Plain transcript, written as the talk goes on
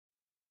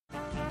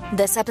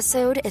This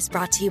episode is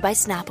brought to you by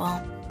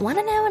Snapple. Want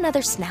to know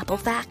another Snapple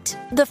fact?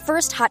 The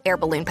first hot air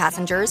balloon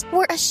passengers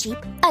were a sheep,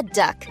 a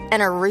duck,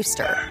 and a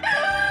rooster.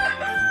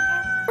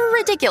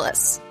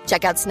 Ridiculous.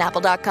 Check out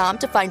Snapple.com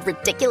to find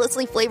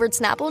ridiculously flavored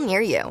Snapple near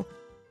you.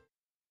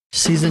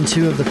 Season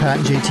 2 of the Pat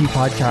and JT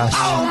podcast.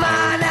 Oh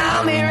my,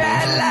 now I'm here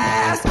at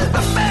last. The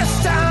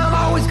best time,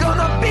 always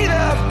gonna be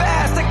the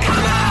best.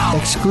 Come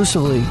on!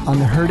 Exclusively on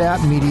the Herd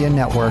App Media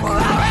Network. All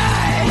right.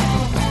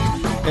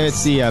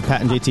 It's the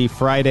Pat and JT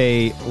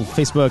Friday,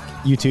 Facebook,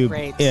 YouTube,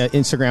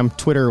 Instagram,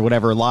 Twitter,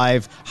 whatever,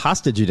 live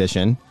hostage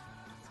edition.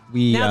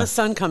 Now the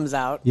sun comes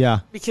out. Yeah.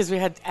 Because we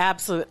had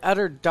absolute,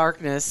 utter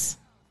darkness.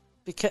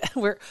 Because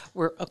we're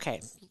okay.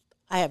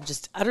 I have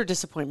just utter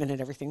disappointment in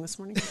everything this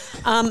morning.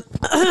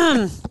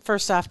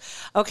 First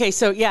off, okay,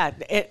 so yeah,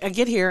 I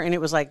get here and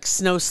it was like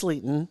snow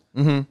sleeting.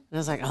 Mm-hmm. And I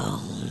was like,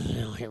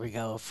 oh, here we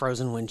go,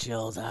 frozen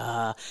windshield.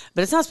 But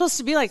it's not supposed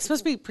to be like, it's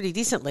supposed to be pretty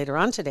decent later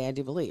on today, I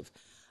do believe.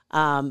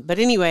 But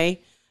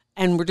anyway,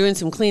 and we're doing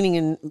some cleaning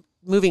and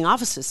moving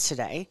offices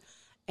today.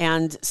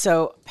 And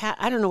so, Pat,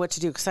 I don't know what to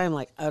do because I'm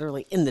like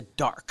utterly in the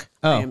dark.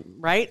 Oh.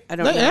 Right? I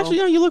don't know. Actually,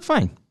 you look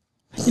fine.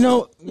 You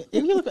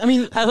look, I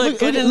mean, I look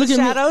good in the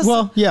shadows.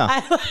 Well,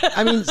 yeah.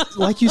 I mean,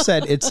 like you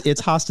said, it's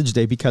hostage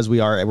day because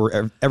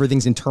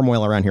everything's in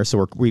turmoil around here.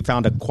 So we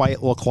found a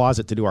quiet little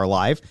closet to do our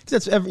live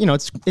because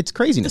it's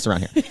craziness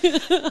around here.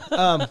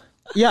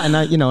 Yeah,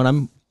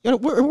 and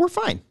we're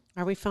fine.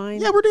 Are we fine?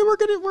 Yeah, we're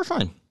good. We're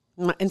fine.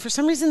 And for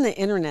some reason, the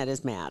internet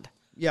is mad.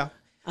 Yeah,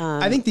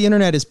 I think the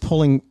internet is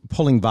pulling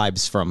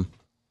vibes from.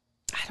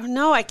 I don't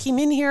know. I came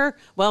in here.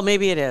 Well,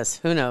 maybe it is.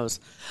 Who knows?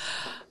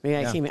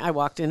 Maybe I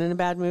walked in a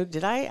bad mood.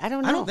 Did I? I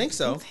don't know. I don't think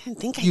so. I didn't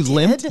think you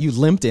did. You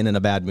limped in a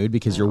bad mood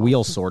because your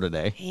wheel's sore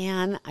today.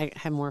 And I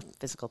have more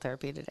physical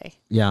therapy today.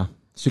 Yeah,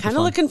 super kind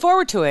of looking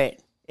forward to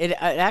it. It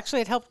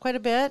helped quite a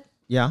bit.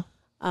 Yeah.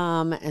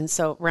 And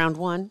so round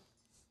 1.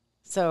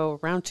 So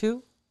round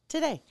 2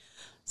 today.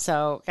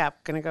 So yeah,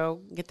 gonna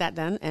go get that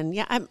done. And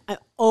yeah,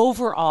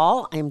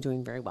 overall I'm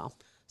doing very well.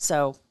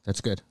 So that's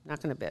good.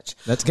 Not going to bitch.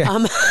 That's good.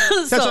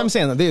 That's what I'm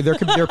saying. There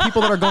are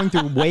people that are going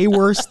through way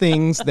worse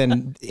things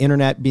than the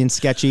internet being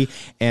sketchy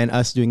and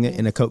us doing it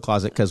in a coat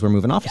closet because we're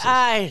moving offices.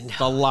 I know.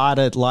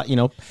 It's a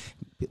lot.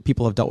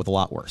 People have dealt with a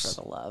lot worse.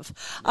 For the love.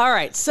 All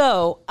right.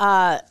 So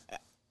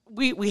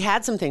we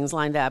had some things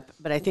lined up,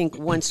 but I think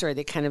one story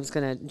that kind of is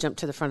going to jump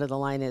to the front of the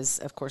line is,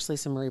 of course,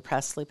 Lisa Marie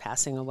Presley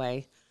passing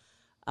away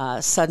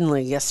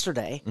suddenly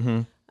yesterday.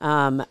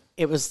 Mm-hmm.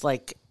 It was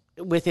like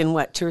within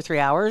 2 or 3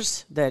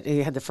 hours that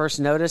he had the first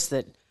notice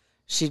that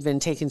she'd been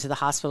taken to the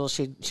hospital.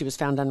 She was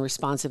found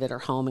unresponsive at her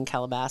home in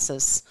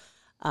Calabasas,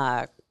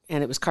 and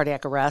it was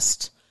cardiac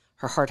arrest.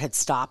 Her heart had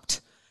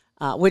stopped,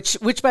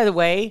 which by the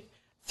way,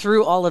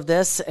 through all of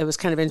this, it was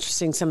kind of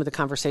interesting, some of the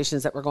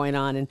conversations that were going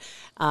on. And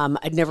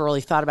I'd never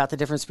really thought about the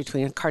difference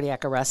between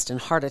cardiac arrest and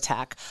heart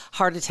attack.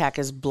 Heart attack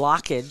is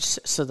blockage,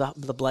 so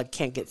the blood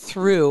can't get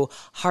through.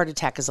 Heart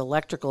attack is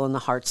electrical, and the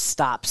heart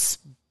stops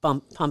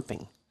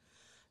pumping.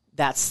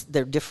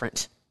 They're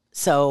different.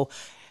 So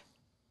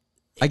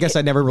I guess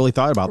I never really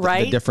thought about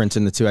the difference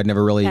in the two. I'd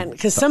never really,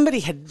 because somebody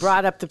had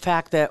brought up the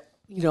fact that,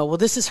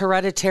 this is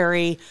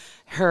hereditary.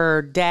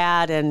 Her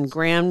dad and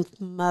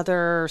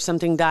grandmother or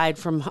something died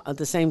from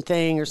the same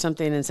thing or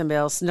something, and somebody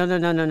else.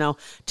 No.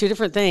 2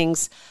 different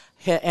things.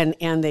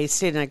 And they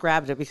stated, and I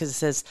grabbed it because it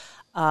says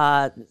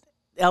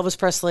Elvis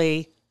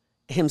Presley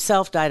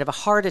himself died of a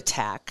heart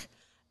attack,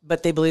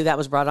 but they believe that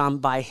was brought on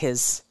by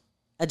his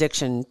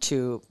addiction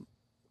to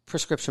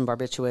prescription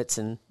barbiturates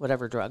and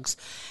whatever drugs.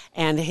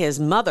 And his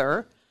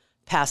mother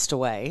passed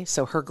away,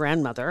 so her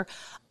grandmother,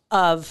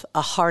 of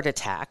a heart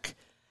attack.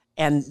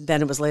 And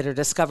then it was later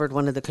discovered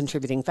one of the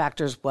contributing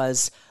factors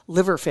was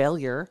liver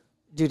failure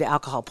due to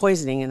alcohol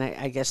poisoning. And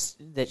I guess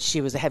that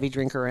she was a heavy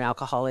drinker and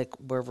alcoholic,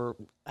 wherever,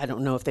 I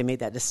don't know if they made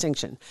that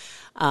distinction.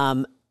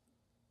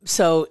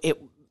 So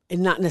it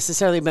not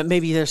necessarily, but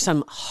maybe there's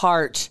some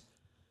heart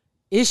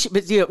issue.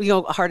 But,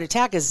 a heart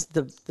attack is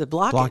the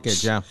blockage.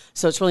 Blockage, yeah.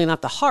 So it's really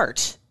not the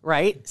heart.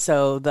 Right?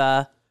 So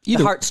the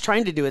heart's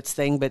trying to do its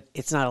thing, but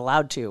it's not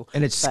allowed to.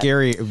 And it's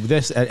scary.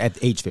 This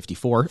at age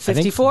 54.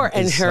 54.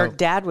 And her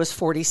dad was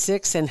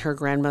 46 and her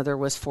grandmother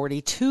was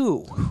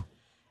 42.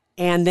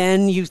 And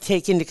then you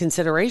take into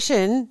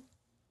consideration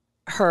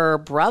her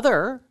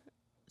brother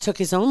took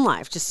his own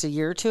life just a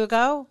year or 2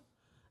 ago.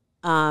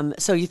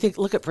 So you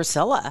look at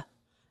Priscilla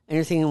and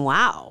you're thinking,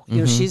 wow,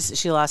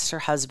 she lost her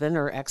husband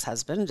or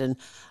ex-husband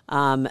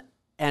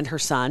and her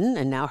son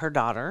and now her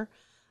daughter.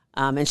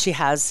 And she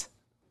has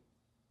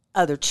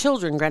other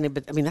children, granted,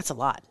 but I mean, that's a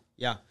lot.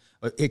 Yeah.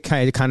 It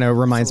kind of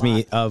reminds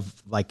me of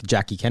like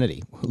Jackie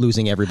Kennedy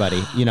losing everybody,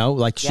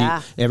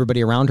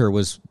 everybody around her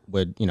would,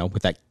 with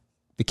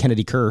the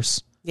Kennedy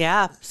curse.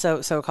 Yeah.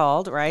 So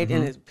called, right. Mm-hmm.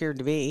 And it appeared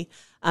to be,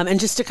 and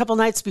just a couple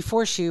nights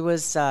before she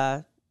was,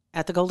 at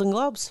the Golden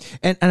Globes.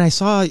 And I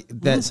saw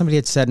that somebody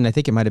had said, and I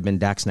think it might've been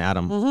Daxton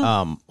Adam,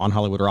 on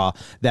Hollywood Raw,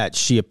 that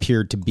she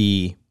appeared to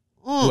be,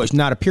 well,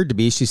 not appeared to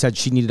be. She said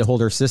she needed to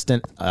hold her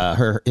assistant,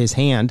 his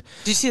hand.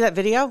 Did you see that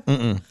video?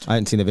 I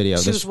hadn't seen the video.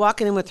 She was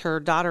walking in with her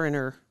daughter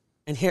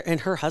and and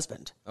her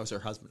husband. Oh, it's her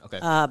husband. Okay.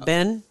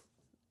 Ben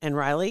and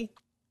Riley.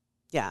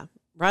 Yeah.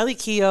 Riley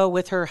Keough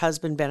with her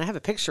husband, Ben. I have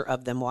a picture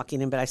of them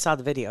walking in, but I saw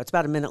the video. It's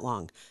about a minute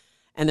long.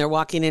 And they're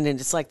walking in, and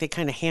it's like they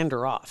kind of hand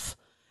her off.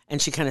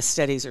 And she kind of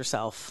steadies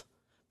herself.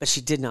 But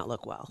she did not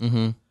look well.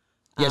 Mm-hmm.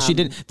 Yeah, she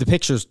did. The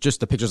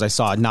pictures I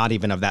saw, not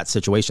even of that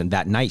situation.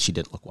 That night, she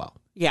didn't look well.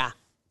 Yeah.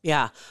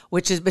 Yeah.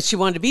 But she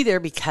wanted to be there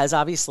because,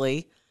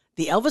 obviously,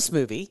 the Elvis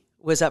movie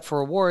was up for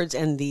awards,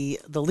 and the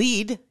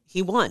lead,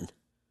 he won.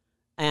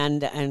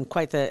 And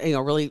quite the,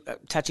 really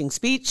touching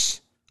speech.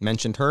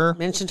 Mentioned her,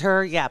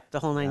 yeah, the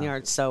whole 9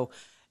 yards. So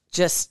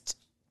just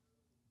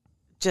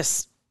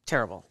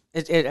terrible.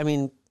 I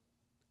mean,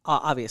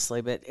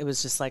 obviously, but it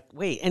was just like,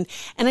 wait. And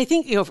I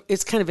think,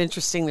 it's kind of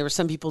interesting. There were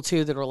some people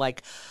too that were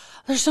like,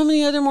 there's so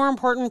many other more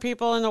important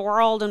people in the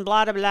world and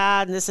blah, blah,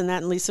 blah, and this and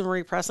that, and Lisa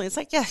Marie Presley. It's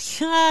like, yeah,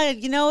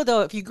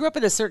 though, if you grew up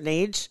at a certain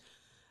age,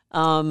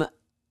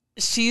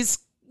 she's,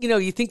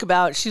 you think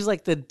about, she's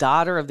like the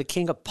daughter of the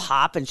king of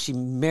pop, and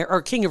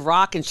or king of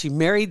rock, and she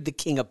married the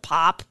king of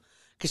pop.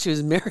 Because she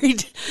was married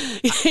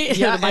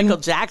to Michael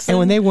Jackson. And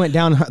when they went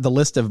down the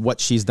list of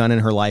what she's done in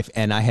her life,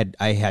 and I had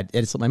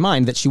it slipped my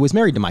mind that she was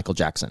married to Michael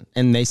Jackson.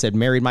 And they said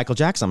married Michael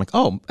Jackson. I'm like,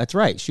 oh, that's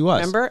right, she was.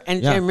 Remember?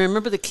 And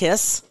remember the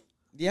kiss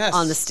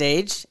on the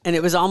stage? And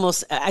it was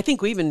almost, I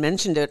think we even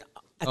mentioned it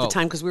at the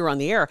time because we were on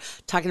the air,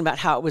 talking about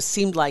how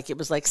seemed like,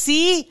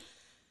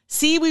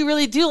 see, we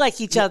really do like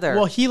each other.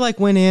 Well, he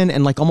went in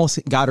and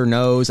almost got her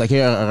nose.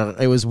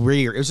 It was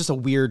weird. It was just a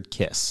weird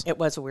kiss. It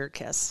was a weird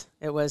kiss.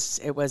 It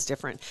was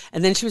different.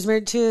 And then she was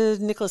married to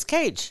Nicolas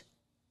Cage.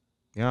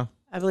 Yeah.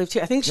 I believe too.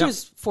 I think she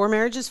was 4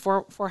 marriages,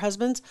 four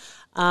husbands.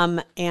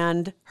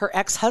 And her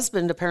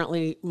ex-husband,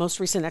 apparently most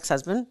recent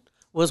ex-husband,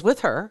 was with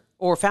her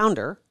or found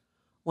her.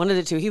 One of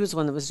the two. He was the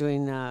one that was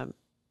doing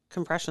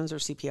compressions or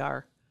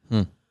CPR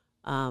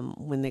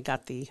when they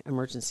got the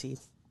emergency.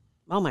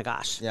 Oh my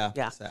gosh.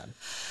 Yeah. Sad.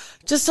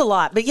 Just a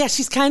lot. But yeah,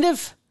 she's kind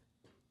of,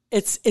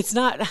 it's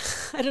not,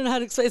 I don't know how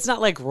to explain. It's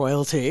not like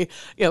royalty,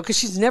 because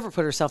she's never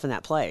put herself in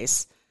that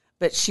place,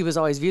 but she was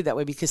always viewed that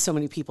way because so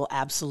many people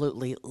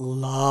absolutely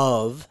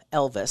love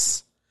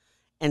Elvis.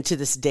 And to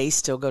this day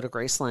still go to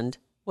Graceland.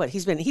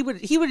 He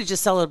would have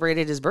just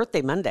celebrated his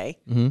birthday Monday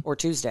or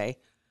Tuesday.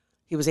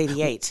 He was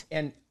 88.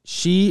 And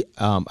she,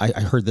 I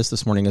heard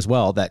this morning as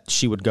well, that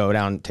she would go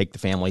down and take the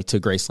family to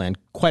Graceland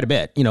quite a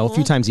bit, a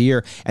few times a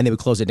year, and they would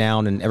close it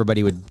down and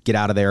everybody would get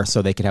out of there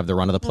so they could have the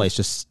run of the place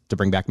just to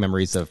bring back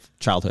memories of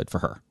childhood for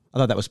her. I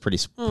thought that was pretty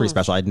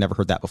special. I'd never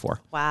heard that before.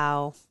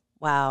 Wow.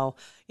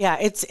 Yeah,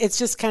 it's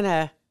just kind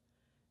of,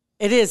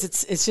 it is.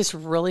 It's just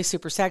really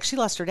super sad. She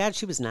lost her dad.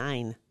 She was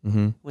 9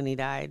 when he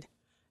died.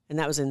 And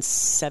that was in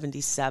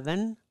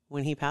 1977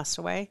 when he passed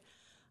away.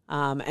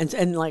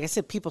 And like I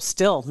said, people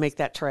still make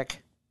that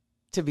trek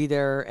to be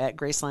there at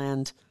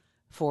Graceland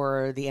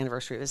for the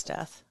anniversary of his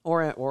death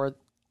or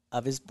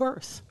of his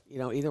birth,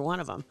 either one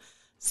of them.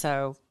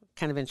 So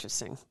kind of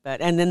interesting.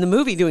 And then the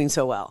movie doing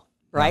so well,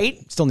 right?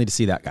 Yeah, still need to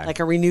see that guy. Like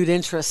a renewed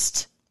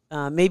interest.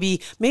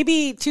 Maybe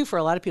too, for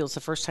a lot of people, it's the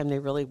first time they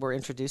really were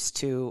introduced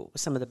to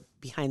some of the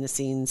behind the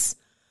scenes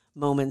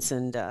moments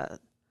and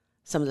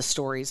some of the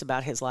stories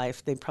about his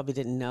life. They probably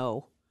didn't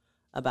know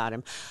about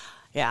him.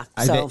 Yeah.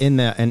 So. In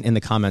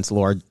the comments,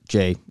 Laura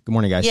J. Good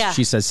morning, guys. Yeah.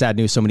 She says, "Sad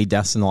news, so many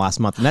deaths in the last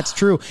month," and that's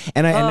true.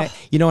 And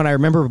I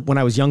remember when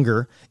I was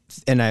younger,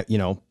 and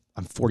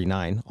I'm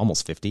 49,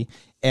 almost 50,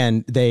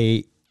 and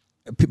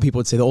people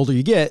would say the older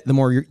you get, the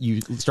more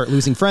you start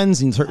losing friends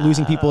and start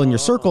losing people in your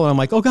circle. And I'm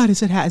like, oh God,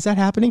 is that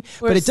happening?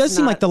 But it does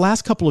seem like the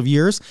last couple of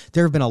years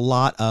there have been a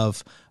lot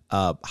of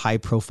high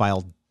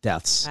profile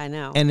deaths. I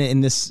know. And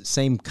in this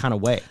same kind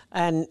of way.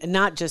 And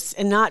not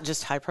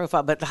just high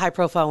profile, but the high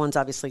profile ones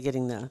obviously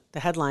getting the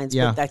headlines.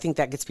 Yeah. But I think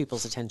that gets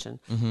people's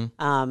attention.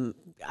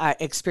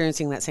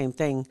 Experiencing that same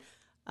thing.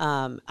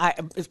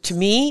 To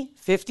me,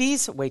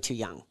 50s, way too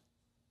young.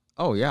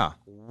 Oh, yeah.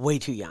 Way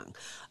too young.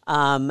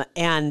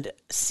 And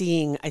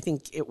seeing, I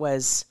think it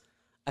was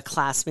a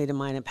classmate of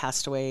mine had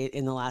passed away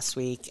in the last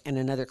week, and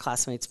another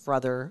classmate's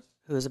brother,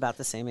 who was about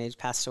the same age,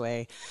 passed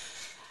away.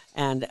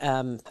 And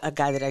a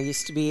guy that I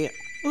used to be,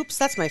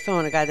 that's my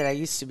phone, a guy that I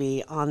used to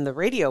be on the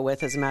radio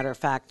with, as a matter of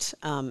fact,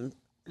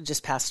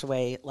 just passed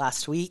away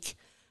last week,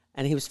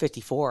 and he was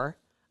 54.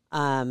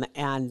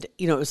 And,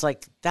 it was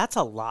like, that's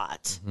a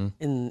lot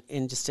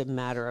in just a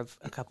matter of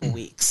a couple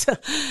weeks.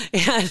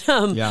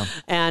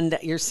 And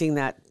you're seeing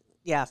that.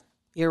 Yeah,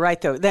 you're right,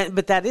 though.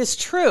 But that is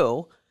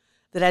true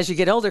that as you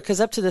get older,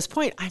 because up to this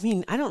point, I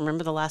don't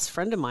remember the last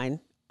friend of mine,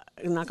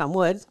 knock on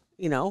wood,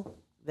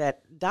 that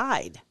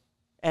died.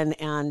 And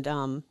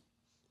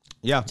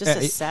just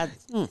a sad.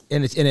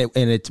 And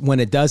it's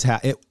when it does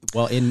happen.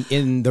 Well,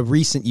 in the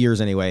recent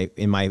years anyway,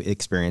 in my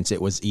experience,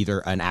 it was either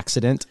an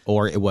accident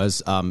or it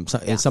was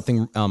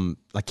something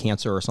like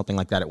cancer or something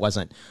like that. It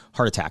wasn't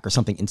heart attack or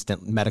something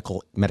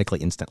medically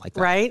instant like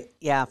that. Right?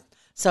 Yeah.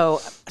 So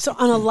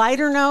on a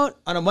lighter note,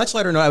 on a much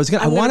lighter note,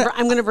 I'm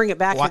going to bring it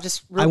back.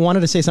 I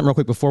wanted to say something real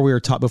quick before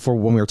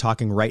when we were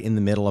talking right in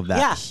the middle of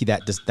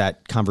that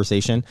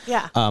conversation.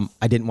 Yeah.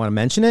 I didn't want to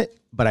mention it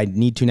but I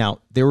need to now.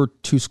 There were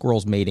 2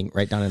 squirrels mating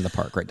right down in the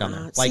park, right down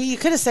there. See, you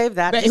could have saved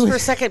that just for a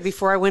second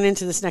before I went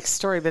into this next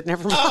story, but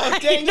never mind. Oh,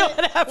 dang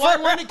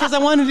it. Because I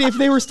wanted, if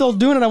they were still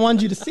doing it, I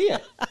wanted you to see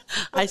it.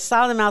 I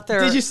saw them out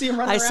there. Did you see them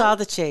running around? I saw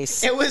the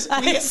chase.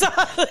 I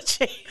saw the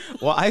chase.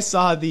 Well, I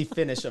saw the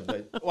finish of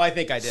the. Well, I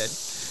think I did.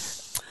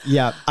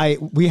 Yeah,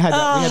 we had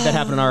that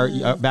happen in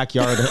our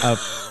backyard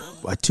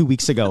 2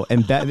 weeks ago,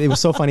 and it was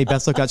so funny.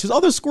 Beth looked out. She goes, "Oh,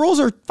 the squirrels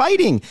are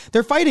fighting!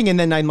 They're fighting!" And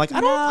then I'm like,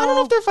 "I don't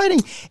know if they're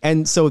fighting."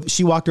 And so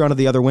she walked around to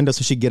the other window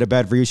so she'd get a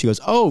better view. She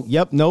goes, "Oh,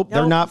 yep, nope.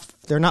 They're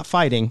not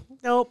fighting."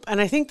 Nope. And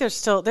I think they're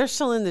still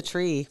in the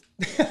tree.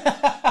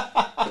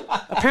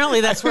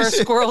 Apparently, that's where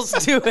squirrels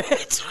do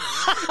it.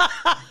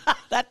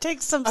 That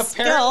takes some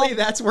skill. Apparently,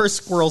 that's where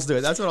squirrels do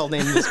it. That's what I'll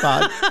name this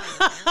pod.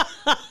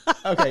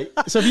 Okay,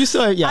 so if you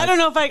still, I don't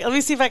know if let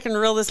me see if I can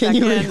reel this back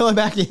in. Can you reel it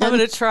back in? I'm going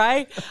to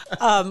try.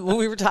 When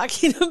we were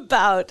talking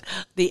about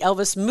the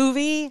Elvis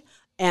movie,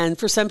 and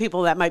for some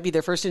people that might be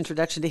their first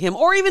introduction to him,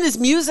 or even his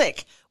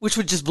music, which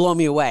would just blow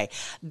me away.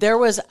 There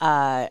was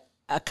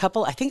a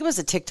couple, I think it was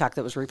a TikTok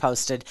that was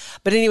reposted.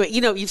 But anyway,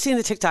 you've seen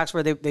the TikToks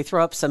where they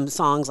throw up some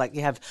songs, like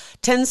you have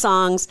 10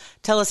 songs,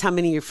 tell us how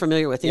many you're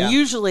familiar with. And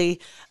usually,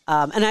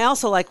 and I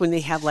also like when they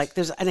have and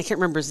I can't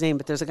remember his name,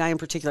 but there's a guy in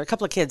particular, a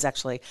couple of kids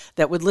actually,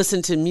 that would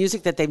listen to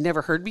music that they've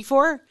never heard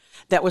before,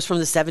 that was from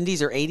the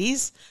 70s or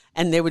 80s.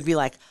 And they would be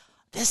like,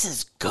 this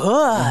is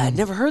good.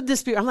 Never heard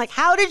this before. I'm like,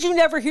 how did you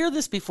never hear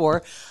this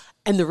before?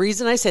 And the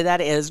reason I say that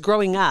is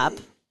growing up,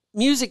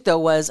 music though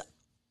was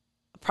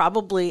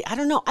probably, I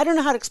don't know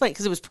how to explain it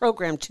because it was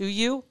programmed to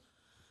you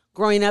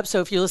growing up.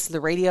 So if you listen to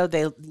the radio,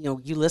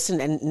 you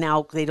listen, and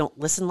now they don't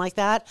listen like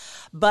that.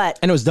 And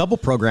it was double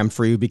programmed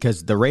for you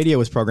because the radio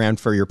was programmed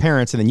for your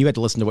parents, and then you had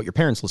to listen to what your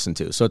parents listened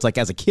to. So it's like,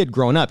 as a kid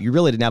growing up, you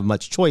really didn't have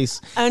much choice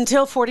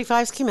until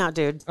 45s came out,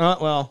 dude.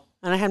 Well,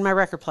 and I had my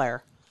record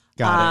player.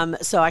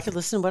 Got it. So I could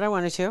listen to what I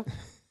wanted to.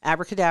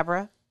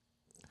 Abracadabra,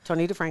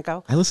 Tony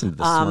DeFranco. I listened to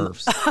the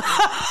Smurfs.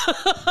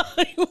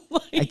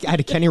 I had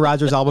a Kenny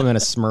Rogers album and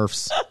the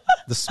Smurfs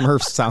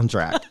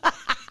soundtrack.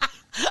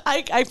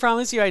 I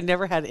promise you, I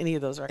never had any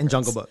of those records. And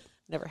Jungle Book.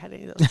 Never had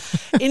any of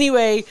those.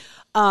 Anyway,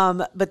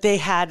 but they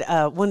had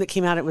one that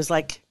came out. It was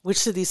like,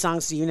 which of these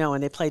songs do you know?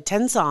 And they played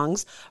 10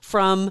 songs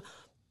from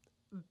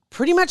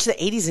pretty much the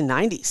 80s and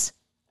 90s.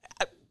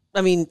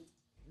 I mean,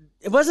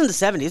 it wasn't the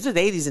 70s. It was the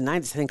 80s and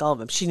 90s, I think, all of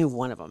them. She knew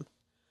one of them.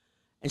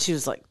 And she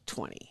was like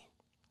 20.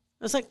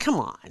 I was like, come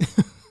on.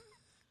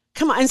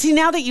 Come on. And see,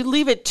 now that you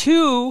leave it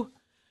to,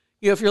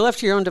 if you're left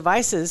to your own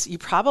devices, you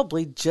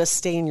probably just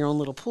stay in your own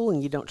little pool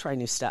and you don't try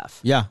new stuff.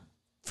 Yeah,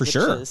 for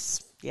sure.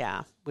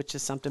 Which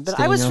is something. But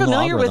I was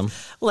familiar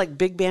with like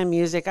big band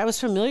music. I was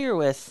familiar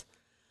with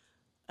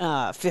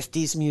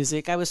 50s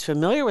music. I was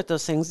familiar with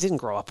those things. Didn't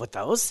grow up with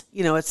those.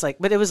 It's like,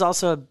 but it was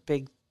also a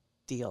big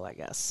deal, I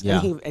guess.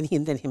 Yeah. And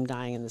then him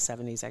dying in the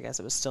 70s, I guess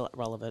it was still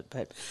relevant.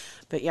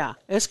 But yeah,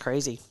 it was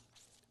crazy.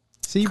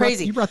 So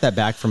you brought that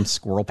back from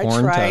squirrel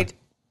porn. I tried.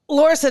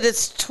 Laura said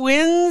it's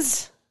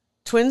twins.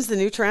 Twins, the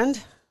new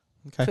trend.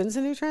 Okay. Twins,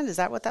 the new trend. Is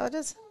that what that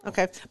is?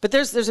 Okay. But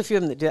there's a few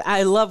of them that do it.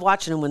 I love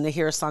watching them when they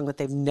hear a song that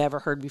they've never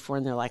heard before,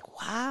 and they're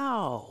like,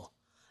 "Wow,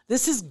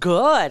 this is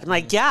good." I'm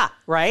like, "Yeah,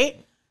 right."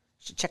 You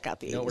should check out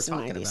the 80s and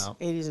 90s. About.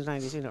 80s and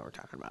 90s. You know what we're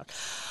talking about.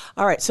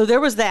 All right. So there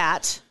was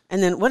that,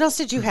 and then what else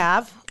did you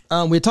have?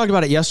 We had talked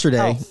about it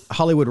yesterday.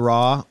 Hollywood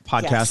Raw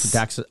podcast Yes. with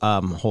Dax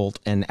Holt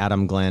and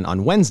Adam Glenn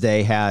on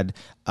Wednesday had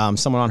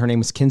someone on. Her name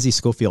was Kinsey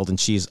Schofield, and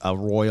she's a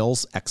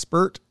Royals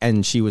expert.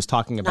 And she was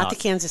talking about Not the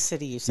Kansas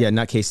City, you said. Yeah,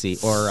 not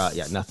KC or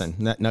nothing.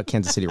 Not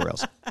Kansas City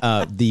Royals.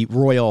 The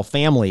royal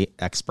family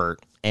expert,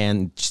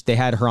 and they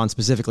had her on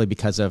specifically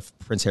because of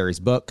Prince Harry's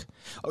book.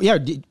 Oh yeah,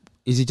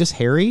 is he just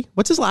Harry?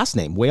 What's his last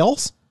name?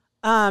 Wales?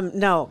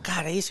 No.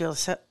 God, I used to be able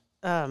to say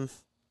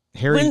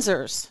Harry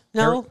Windsors.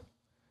 No. Harry?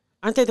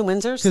 Aren't they the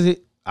Windsors?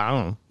 I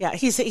don't know. Yeah,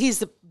 he's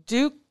the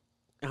Duke.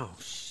 Oh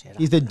shit!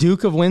 He's the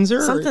Duke of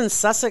Windsor. Something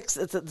Sussex.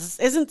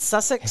 Isn't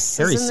Sussex?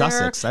 Harry is in there?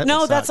 Sussex. That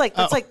No, would that's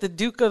suck. like the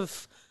Duke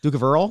of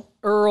Earl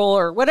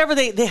or whatever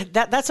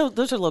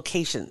those are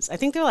locations. I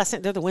think they're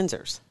the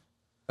Windsors.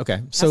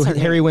 Okay, so her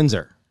Harry name.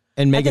 Windsor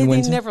and Meghan They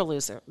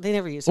Windsor. They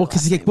never use. Well,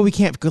 because we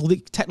can't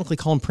technically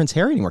call him Prince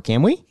Harry anymore,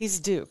 can we? He's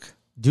Duke.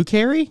 Duke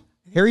Harry?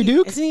 Harry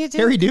Duke? Isn't he a Duke?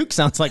 Harry Duke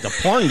sounds like a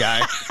porn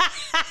guy.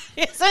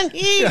 Isn't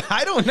he?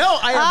 I don't know.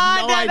 I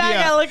have no idea. I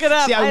gotta look it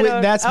up.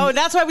 See,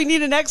 that's why we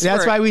need an expert.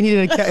 That's why we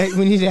need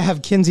to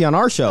have Kinsey on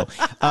our show.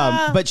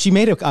 But she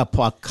made a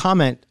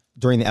comment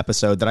during the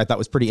episode that I thought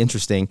was pretty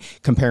interesting,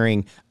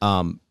 comparing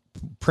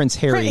Prince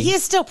Harry. He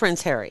is still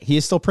Prince Harry. He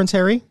is still Prince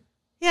Harry?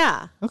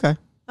 Yeah. Okay.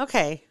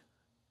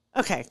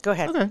 Go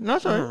ahead. Okay, no,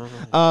 sorry.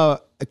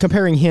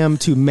 Comparing him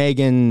to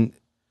Meghan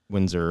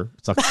Windsor,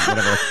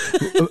 whatever.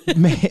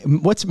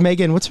 What's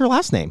Meghan? What's her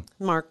last name?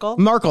 Markle.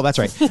 Markle, that's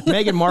right.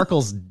 Meghan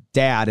Markle's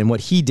dad and what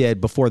he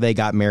did before they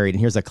got married. And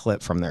here's a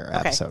clip from their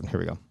episode. Here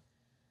we go.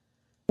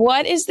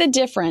 What is the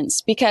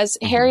difference? Because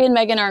Harry and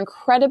Meghan are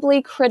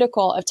incredibly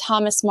critical of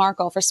Thomas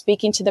Markle for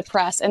speaking to the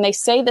press. And they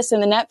say this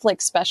in the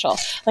Netflix special,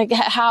 like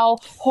how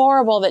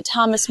horrible that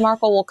Thomas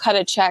Markle will cut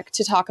a check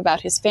to talk about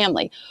his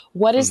family.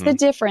 What is the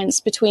difference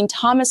between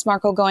Thomas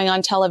Markle going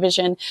on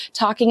television,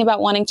 talking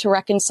about wanting to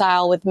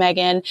reconcile with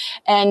Meghan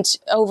and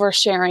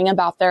oversharing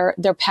about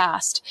their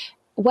past?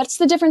 What's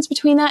the difference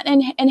between that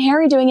and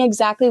Harry doing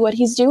exactly what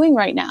he's doing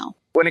right now?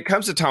 When it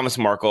comes to Thomas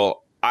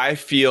Markle, I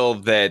feel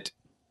that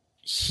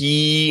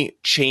he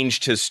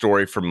changed his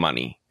story for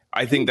money.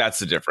 I think that's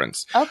the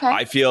difference. Okay.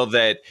 I feel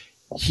that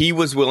he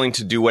was willing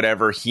to do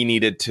whatever he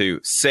needed to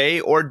say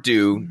or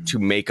do to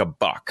make a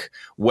buck,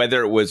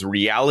 whether it was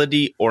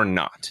reality or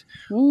not.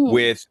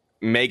 With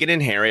Meghan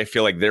and Harry, I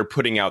feel like they're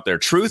putting out their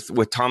truth.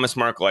 With Thomas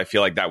Markle, I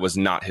feel like that was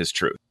not his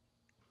truth.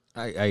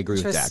 I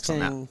agree with Dax on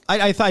that.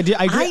 I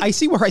agree. I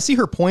see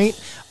her point.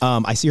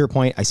 I see her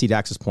point. I see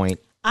Dax's point.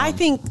 I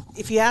think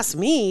if you ask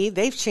me,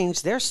 they've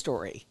changed their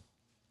story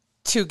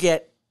to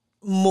get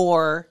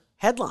more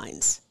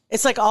headlines.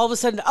 It's like all of a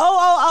sudden,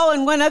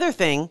 and one other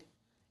thing,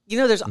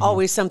 there's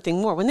always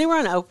something more. When they were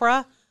on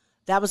Oprah,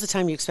 that was the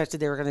time you expected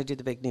they were going to do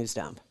the big news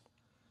dump.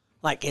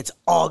 Like it's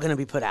all going to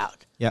be put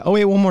out. Yeah. Oh,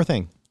 wait, one more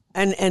thing.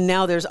 And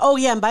now there's,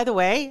 and by the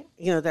way,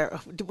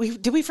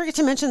 did we forget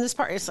to mention this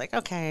part? It's like,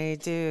 okay,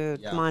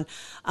 dude, come on.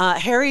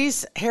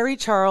 Harry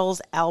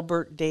Charles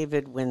Albert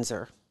David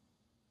Windsor.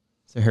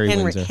 So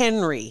Windsor.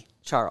 Henry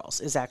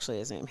Charles is actually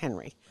his name,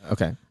 Henry.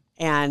 Okay.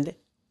 And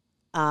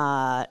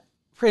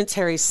Prince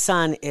Harry's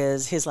son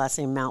is his last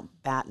name,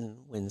 Mountbatten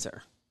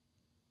Windsor.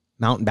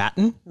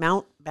 Mountbatten?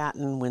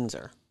 Mountbatten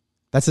Windsor.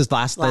 That's his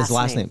last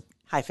name.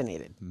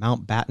 Hyphenated.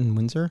 Mountbatten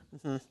Windsor?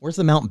 Mm-hmm. Where's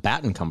the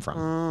Mountbatten come from?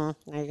 Now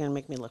you're going to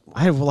make me look more.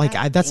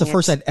 That's the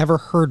first I'd ever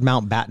heard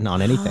Mountbatten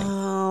on anything.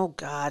 Oh,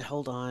 God,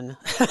 hold on.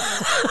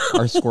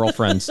 Our squirrel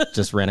friends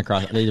just ran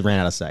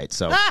out of sight,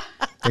 so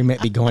they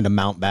might be going to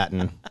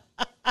Mountbatten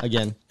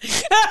again.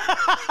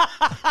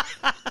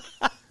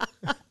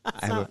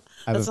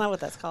 That's not what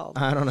that's called.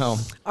 I don't know.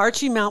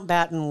 Archie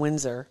Mountbatten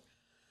Windsor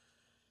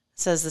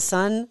says the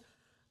son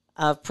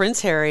of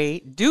Prince Harry,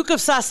 Duke of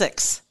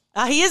Sussex.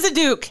 He is a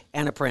duke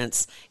and a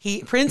prince.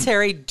 Prince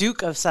Harry,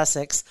 Duke of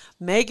Sussex.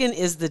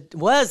 Meghan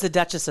was the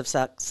Duchess of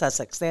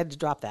Sussex. They had to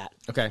drop that.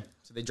 Okay,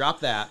 so they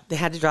dropped that. They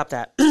had to drop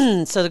that.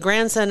 So the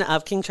grandson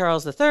of King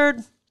Charles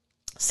III,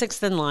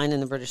 sixth in line in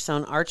the British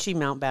throne, Archie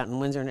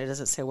Mountbatten Windsor, and it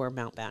doesn't say where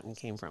Mountbatten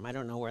came from. I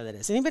don't know where that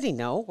is. Anybody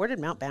know? Where did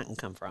Mountbatten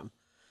come from?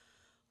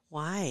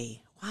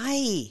 Why?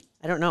 I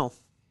don't know.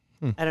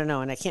 I don't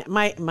know, and I can't.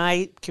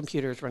 My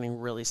computer is running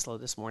really slow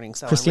this morning.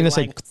 So Christina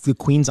said the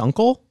Queen's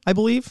uncle, I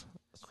believe.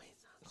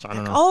 I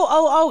don't know.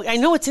 Oh! I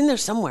know it's in there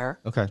somewhere.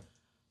 Okay.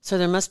 So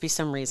there must be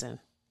some reason.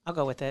 I'll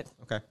go with it.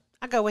 Okay.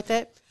 I'll go with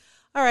it.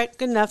 All right,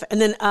 good enough. And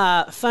then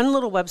fun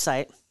little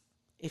website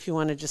if you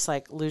want to just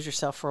like lose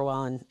yourself for a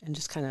while and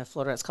just kind of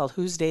float around. It's called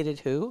Who's Dated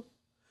Who?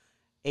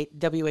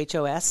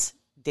 WHOS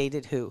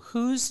Dated Who.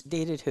 Who's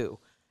Dated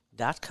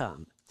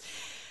Who.com.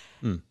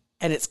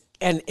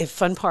 And if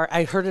fun part,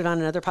 I heard it on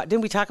another podcast.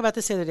 Didn't we talk about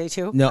this the other day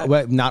too? No,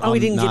 not. We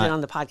didn't get it on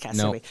the podcast,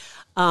 no. did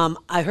we?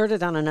 I heard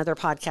it on another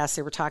podcast.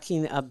 They were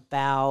talking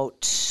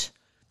about,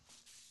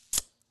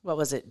 what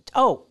was it?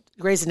 Oh,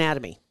 Grey's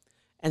Anatomy.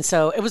 And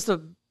so it was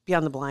the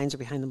Beyond the Blinds or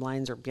Behind the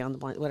Blinds or Beyond the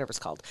Blinds, whatever it's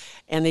called.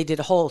 And they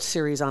did a whole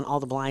series on all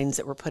the blinds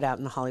that were put out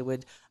in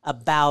Hollywood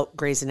about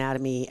Grey's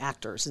Anatomy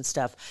actors and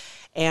stuff.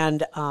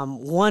 And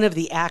one of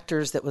the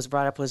actors that was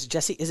brought up was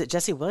Jesse. Is it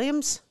Jesse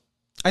Williams?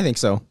 I think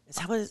so. Is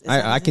that what is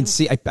I can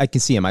see. I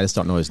can see him. I just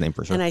don't know his name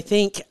for sure. And I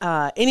think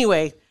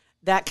anyway,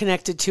 that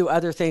connected to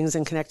other things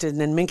and connected. And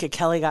then Minka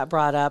Kelly got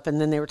brought up,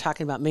 and then they were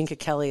talking about Minka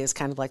Kelly as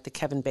kind of like the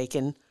Kevin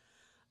Bacon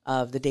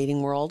of the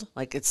dating world.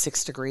 Like it's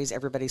 6 degrees.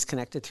 Everybody's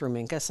connected through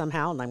Minka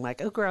somehow. And I'm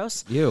like, oh,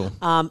 gross. You.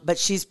 But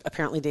she's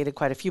apparently dated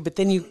quite a few. But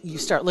then you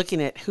start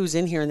looking at who's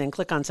in here, and then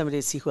click on somebody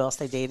to see who else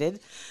they dated.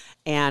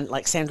 And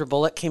like Sandra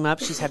Bullock came up.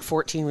 She's had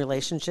 14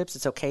 relationships.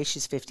 It's okay.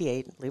 She's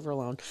 58. Leave her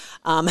alone.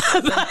 But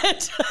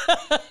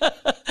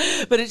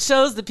it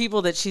shows the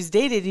people that she's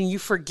dated, and you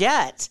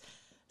forget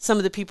some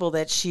of the people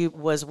that she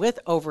was with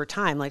over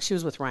time. Like she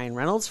was with Ryan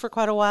Reynolds for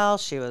quite a while.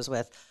 She was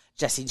with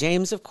Jesse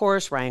James, of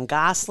course. Ryan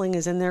Gosling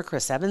is in there.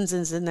 Chris Evans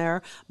is in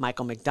there.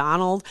 Michael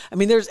McDonald. I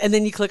mean, and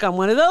then you click on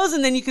one of those,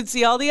 and then you can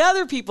see all the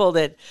other people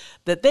that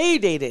they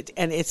dated.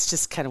 And it's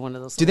just kind of one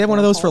of those. Do they have one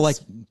of those for like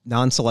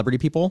non-celebrity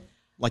people?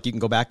 Like you can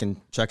go back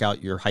and check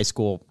out your high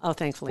school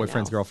thankfully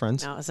boyfriends,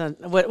 girlfriends? No.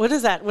 What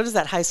is that? What is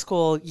that?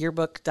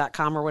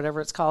 Highschoolyearbook.com or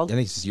whatever it's called? I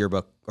think it's just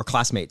yearbook or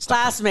classmates.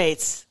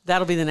 Classmates.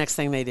 That'll be the next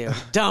thing they do.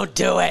 Don't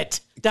do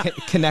it.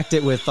 Connect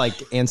it with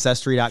like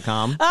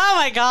Ancestry.com. Oh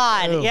my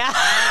God. Ew. Yeah.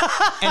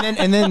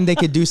 and then they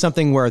could do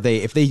something where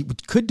if they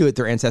could do it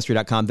through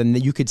Ancestry.com, then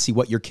you could see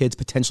what your kids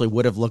potentially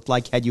would have looked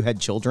like had you had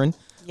children.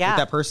 Yeah. With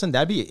that person.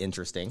 That'd be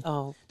interesting.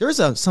 Oh.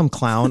 There's some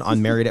clown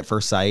on Married at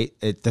First Sight.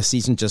 The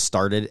season just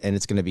started, and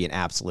it's going to be an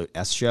absolute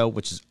S show,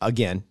 which is,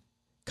 again,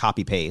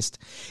 copy paste.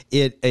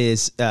 It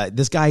is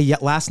this guy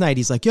last night.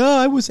 He's like,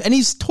 yeah, and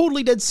he's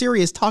totally dead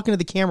serious talking to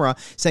the camera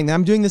saying that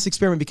I'm doing this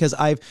experiment because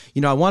I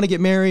want to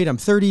get married. I'm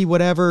 30,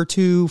 whatever,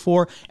 2,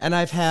 4. And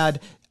I've had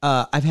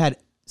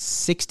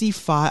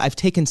 65, I've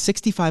taken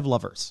 65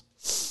 lovers.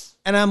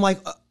 And I'm like,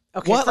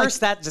 okay, what?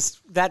 First, that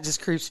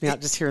just creeps me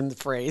out just hearing the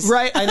phrase.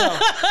 Right, I know.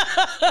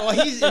 Well,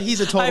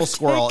 he's a total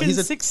squirrel. Taken He's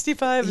a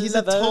 65. He's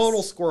a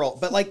total squirrel.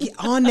 But like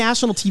on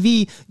national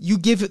TV, you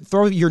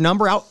throw your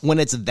number out when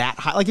it's that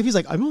high. Like if he's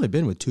like, I've only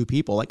been with 2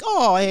 people. Like,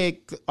 oh,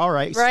 hey, all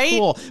right,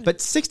 cool. But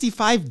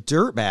 65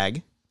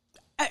 dirtbag.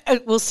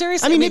 Well,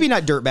 seriously. I mean, maybe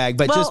not dirtbag,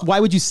 but just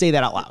why would you say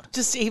that out loud?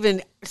 Just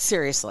even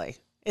seriously,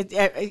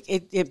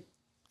 it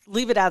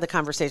leave it out of the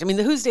conversation. I mean,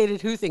 the who's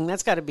dated who thing,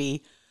 that's got to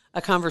be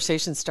a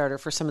conversation starter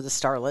for some of the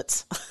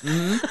starlets.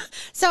 Mm-hmm.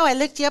 So I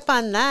looked you up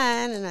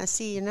online and I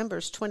see your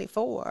number's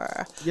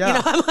 24.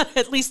 Yeah.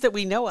 At least that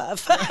we know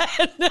of.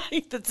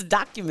 That's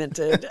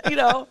documented.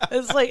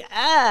 It's like,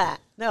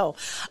 no.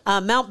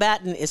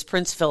 Mountbatten is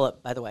Prince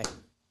Philip, by the way.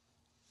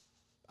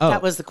 Oh.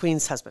 That was the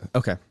Queen's husband.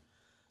 Okay.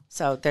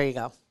 So there you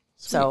go.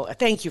 Sweet. So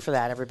thank you for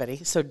that,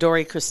 everybody. So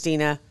Dory,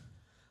 Christina,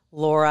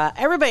 Laura,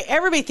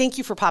 everybody, thank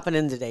you for popping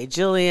in today.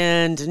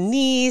 Jillian,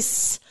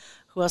 Denise,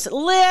 who else?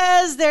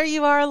 Liz, there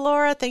you are,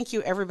 Laura. Thank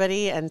you,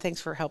 everybody, and thanks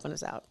for helping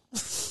us out.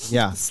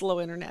 Yeah. Slow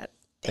internet.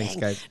 Dang.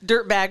 Thanks, guys.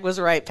 Dirtbag was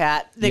right,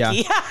 Pat. Nikki.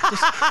 Yeah.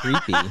 Just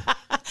creepy.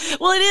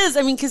 Well, it is.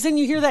 I mean, because then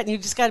you hear that and you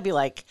just got to be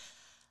like,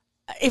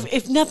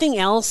 if nothing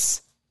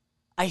else,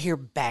 I hear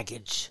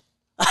baggage.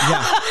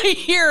 Yeah.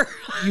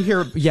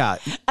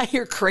 I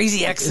hear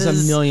crazy exes.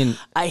 There's a million.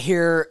 I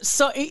hear,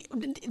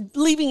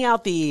 leaving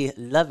out the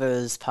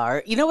lovers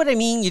part, you know what I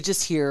mean? You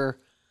just hear.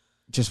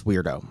 Just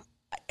weirdo.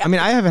 I mean,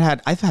 I've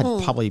had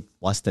probably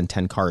less than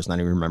 10 cars, and I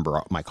don't even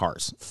remember my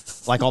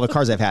cars, like all the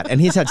cars I've had.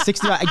 And he's had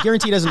 60. I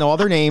guarantee he doesn't know all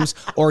their names,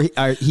 or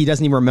he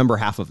doesn't even remember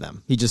half of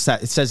them. He just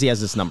says he has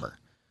this number.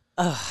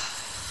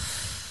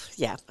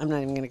 Yeah, I'm not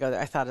even going to go there.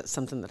 I thought it's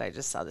something that I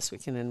just saw this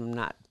weekend, and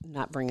I'm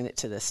not bringing it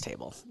to this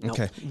table. Nope.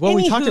 Okay. Well,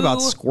 we talked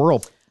about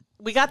squirrel.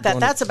 We got that.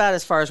 That's about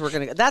as far as we're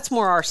going to go. That's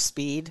more our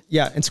speed.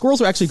 Yeah, and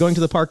squirrels are actually going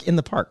to the park in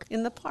the park.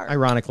 In the park.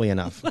 Ironically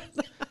enough.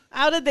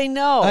 How did they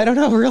know? I don't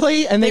know,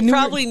 really. And they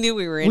probably knew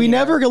we were in here. We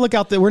never go look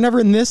out there. We're never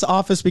in this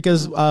office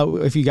because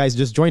if you guys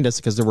just joined us,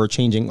 because we're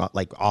changing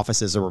like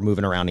offices or we're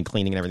moving around and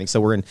cleaning and everything.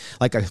 So we're in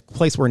like a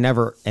place we're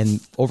never and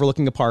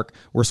overlooking a park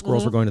where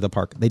squirrels were going to the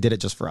park. They did it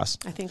just for us.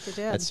 I think they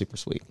did. That's super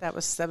sweet. That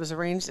was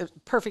arranged. It was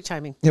perfect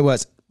timing. It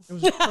was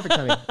perfect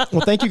timing.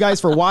 Well, thank you guys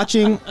for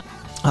watching,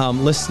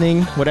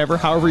 listening, whatever,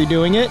 however you're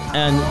doing it,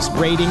 and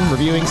rating,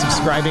 reviewing,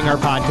 subscribing our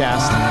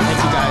podcast. Thank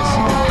you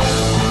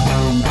guys.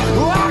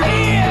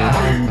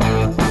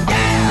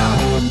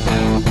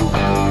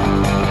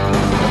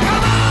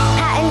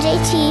 Pat and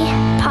JT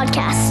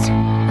Podcast,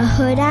 a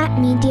Huda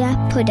Media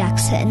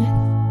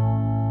Production.